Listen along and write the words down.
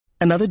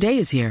Another day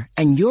is here,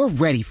 and you're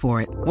ready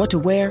for it. What to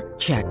wear?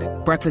 Check.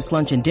 Breakfast,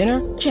 lunch, and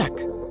dinner? Check.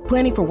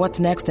 Planning for what's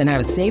next and how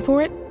to save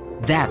for it?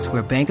 That's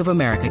where Bank of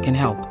America can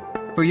help.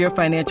 For your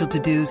financial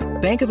to-dos,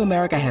 Bank of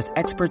America has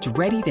experts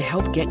ready to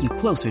help get you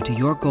closer to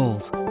your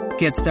goals.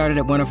 Get started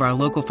at one of our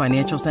local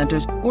financial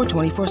centers or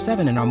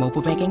 24/7 in our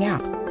mobile banking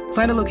app.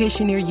 Find a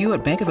location near you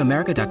at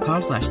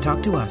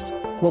bankofamerica.com/talktous.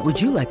 What would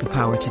you like the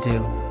power to do?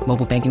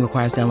 Mobile banking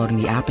requires downloading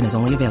the app and is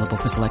only available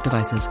for select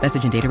devices.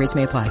 Message and data rates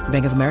may apply.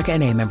 Bank of America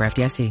N.A., member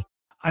FDIC.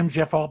 I'm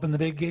Jeff Altman, the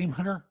Big Game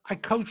Hunter. I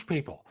coach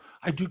people.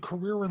 I do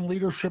career and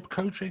leadership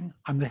coaching.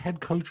 I'm the head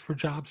coach for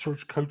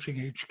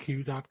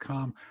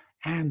JobSearchCoachingHQ.com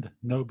and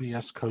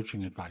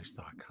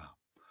NoBSCoachingAdvice.com.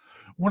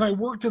 When I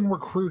worked in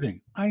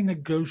recruiting, I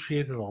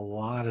negotiated a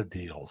lot of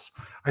deals.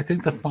 I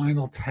think the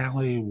final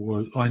tally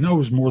was, I know it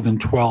was more than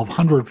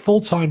 1,200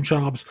 full-time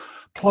jobs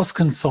plus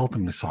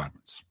consulting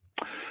assignments.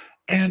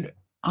 And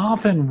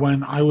often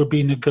when I would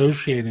be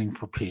negotiating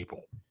for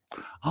people,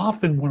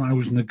 often when I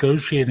was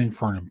negotiating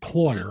for an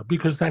employer,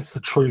 because that's the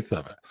truth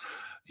of it,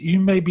 you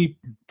may be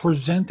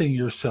presenting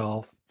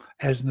yourself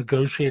as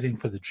negotiating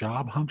for the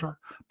job hunter,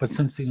 but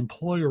since the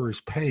employer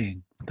is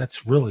paying,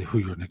 that's really who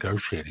you're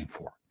negotiating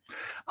for.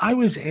 I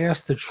was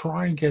asked to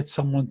try and get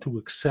someone to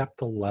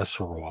accept a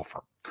lesser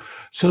offer.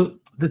 So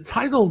the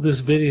title of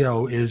this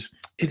video is,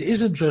 it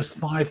isn't just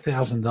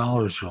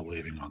 $5,000 you're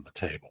leaving on the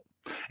table.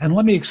 And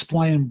let me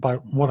explain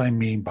what I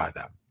mean by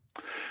that.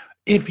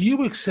 If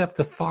you accept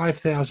a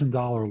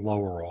 $5,000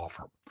 lower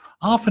offer,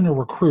 often a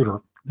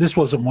recruiter, this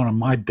wasn't one of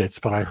my bits,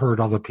 but I heard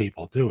other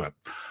people do it.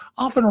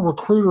 Often a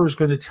recruiter is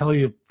going to tell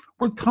you,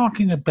 we're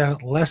talking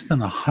about less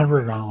than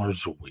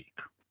 $100 a week.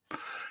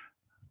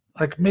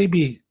 Like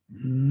maybe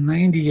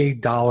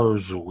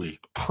 $98 a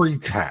week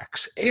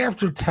pre-tax.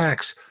 After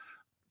tax,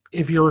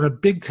 if you're in a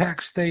big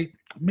tax state,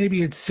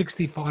 maybe it's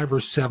 $65 or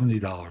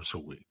 $70 a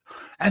week.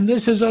 And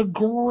this is a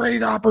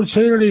great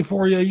opportunity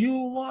for you.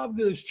 You love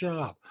this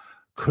job.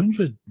 Couldn't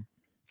you,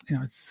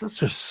 it's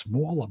such a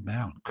small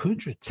amount.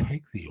 Couldn't you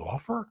take the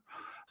offer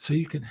so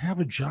you can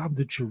have a job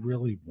that you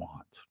really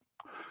want?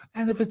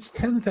 And if it's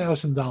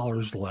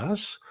 $10,000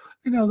 less,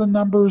 the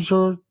numbers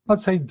are,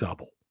 let's say,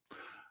 double.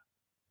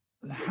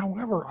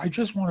 However, I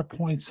just want to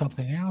point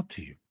something out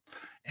to you,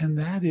 and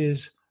that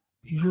is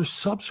your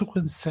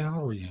subsequent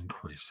salary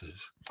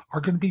increases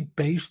are going to be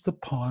based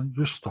upon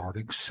your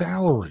starting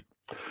salary.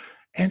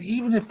 And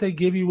even if they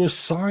give you a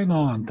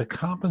sign-on to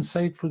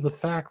compensate for the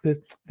fact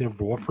that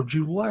they've offered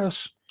you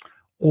less,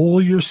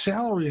 all your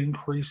salary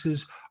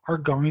increases are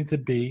going to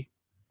be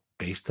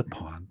based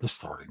upon the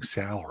starting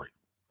salary.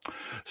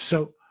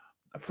 So,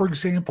 for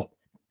example,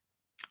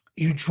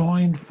 you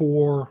joined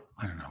for,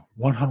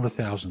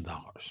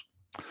 $100,000.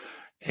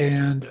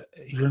 And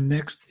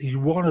you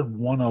wanted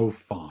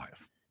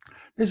 105.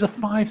 There's a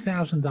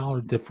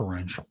 $5,000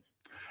 differential.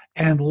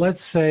 And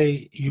let's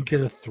say you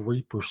get a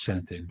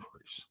 3%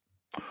 increase.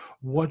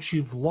 What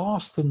you've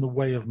lost in the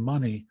way of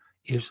money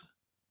is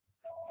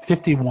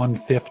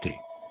 $5,150.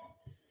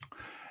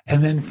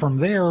 And then from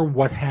there,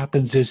 what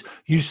happens is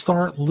you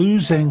start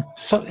losing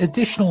some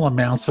additional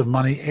amounts of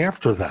money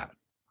after that.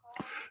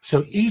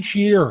 So each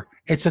year,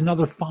 it's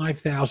another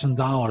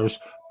 $5,000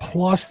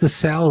 plus the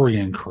salary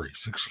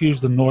increase. Excuse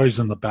the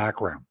noise in the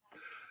background.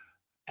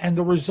 And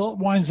the result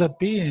winds up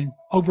being,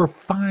 over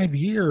 5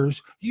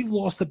 years, you've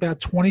lost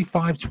about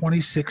 $25,000,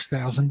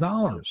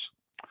 $26,000.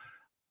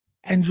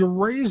 And your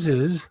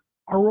raises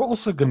are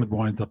also going to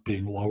wind up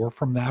being lower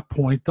from that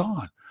point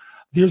on.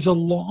 There's a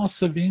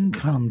loss of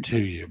income to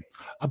you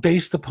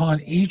based upon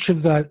each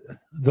of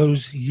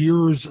those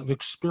years of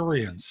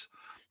experience,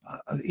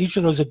 each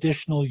of those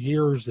additional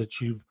years that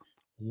you've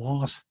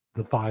lost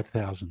the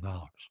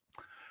 $5,000.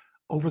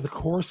 Over the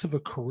course of a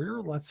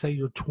career, let's say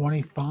you're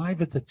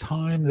 25 at the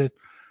time that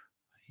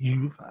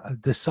you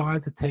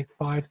decide to take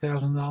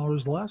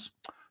 $5,000 less,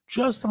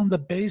 just on the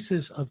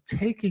basis of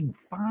taking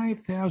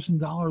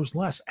 $5,000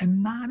 less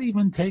and not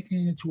even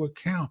taking into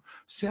account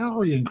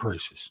salary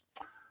increases,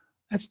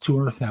 that's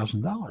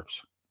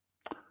 $200,000.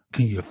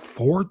 Can you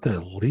afford to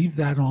leave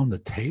that on the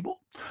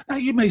table? Now,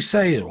 you may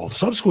say, well,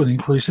 subsequent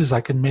increases,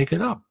 I can make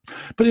it up.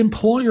 But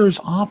employers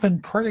often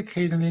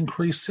predicate an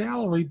increased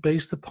salary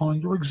based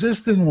upon your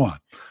existing one.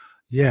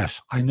 Yes,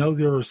 I know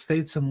there are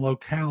states and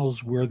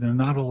locales where they're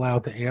not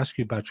allowed to ask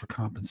you about your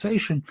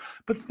compensation,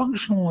 but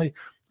functionally,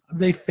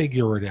 they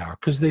figure it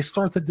out because they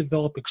start to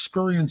develop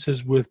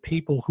experiences with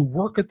people who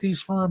work at these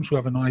firms who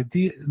have an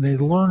idea, and they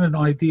learn an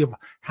idea of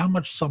how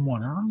much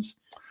someone earns.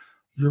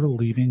 You're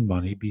leaving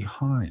money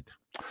behind.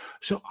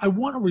 So I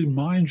want to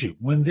remind you,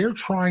 when they're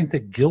trying to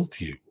guilt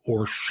you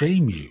or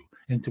shame you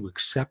into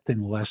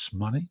accepting less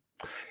money,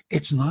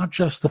 it's not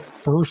just the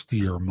first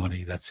year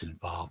money that's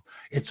involved.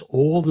 It's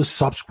all the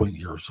subsequent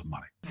years of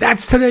money.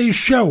 That's today's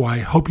show. I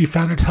hope you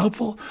found it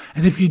helpful.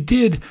 And if you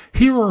did,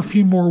 here are a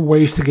few more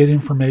ways to get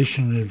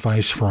information and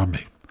advice from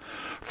me.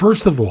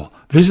 First of all,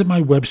 visit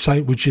my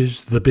website, which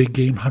is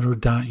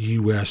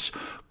thebiggamehunter.us.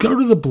 Go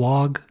to the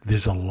blog.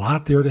 There's a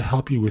lot there to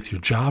help you with your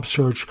job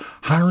search,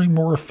 hiring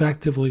more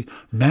effectively,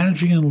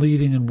 managing and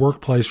leading in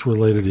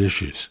workplace-related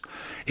issues.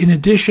 In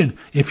addition,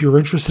 if you're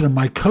interested in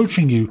my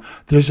coaching you,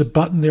 there's a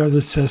button there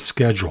that says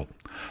schedule.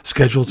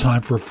 Schedule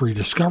time for a free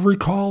discovery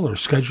call or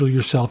schedule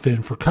yourself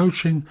in for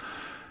coaching.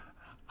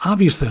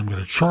 Obviously, I'm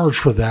going to charge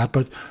for that,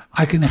 but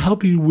I can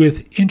help you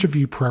with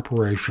interview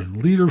preparation,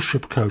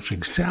 leadership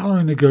coaching,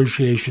 salary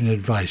negotiation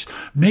advice,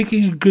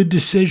 making a good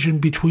decision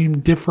between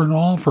different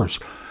offers,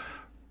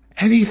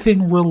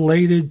 anything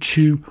related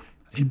to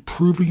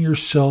improving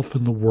yourself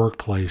in the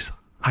workplace,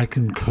 I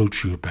can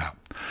coach you about.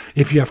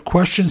 If you have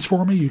questions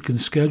for me, you can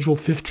schedule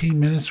 15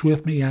 minutes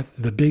with me at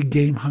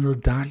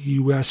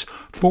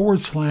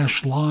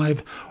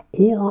thebiggamehunter.us/live,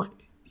 or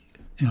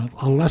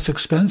a less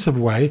expensive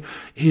way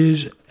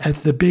is at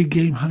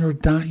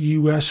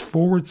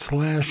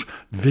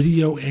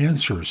thebiggamehunter.us/video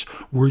answers,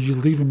 where you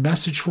leave a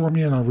message for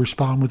me and I'll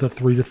respond with a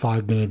 3 to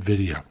 5 minute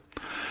video.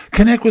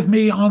 Connect with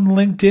me on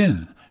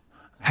LinkedIn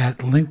at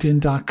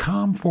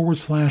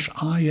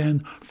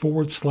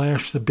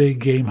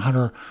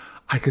linkedin.com/in/thebiggamehunter.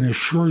 I can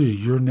assure you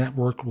your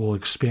network will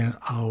expand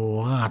a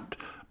lot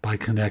by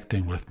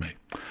connecting with me.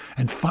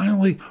 And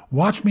finally,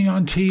 watch me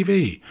on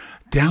TV.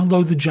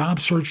 Download the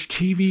JobSearch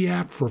TV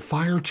app for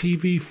Fire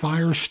TV,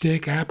 Fire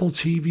Stick, Apple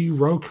TV,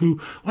 Roku,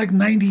 like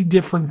 90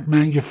 different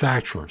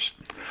manufacturers.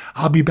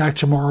 I'll be back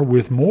tomorrow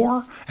with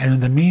more, and in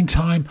the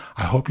meantime,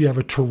 I hope you have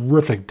a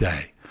terrific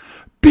day.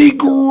 Be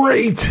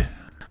great!